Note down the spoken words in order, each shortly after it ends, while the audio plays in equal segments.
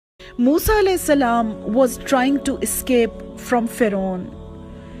Musa alayhi salam was trying to escape from Pharaoh,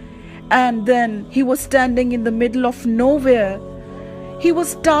 and then he was standing in the middle of nowhere. He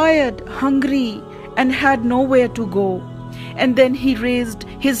was tired, hungry, and had nowhere to go. And then he raised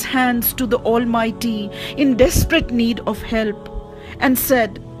his hands to the Almighty in desperate need of help and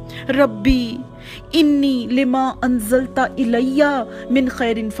said, Rabbi, inni lima anzalta ilayya min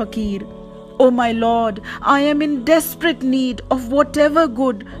khairin fakir. O my Lord, I am in desperate need of whatever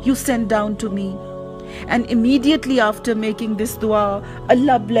good you send down to me. And immediately after making this dua,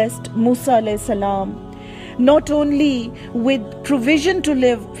 Allah blessed Musa alayhi salam, not only with provision to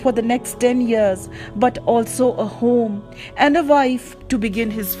live for the next 10 years, but also a home and a wife to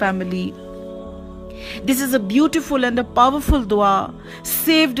begin his family. This is a beautiful and a powerful dua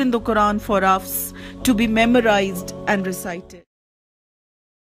saved in the Quran for us to be memorized and recited.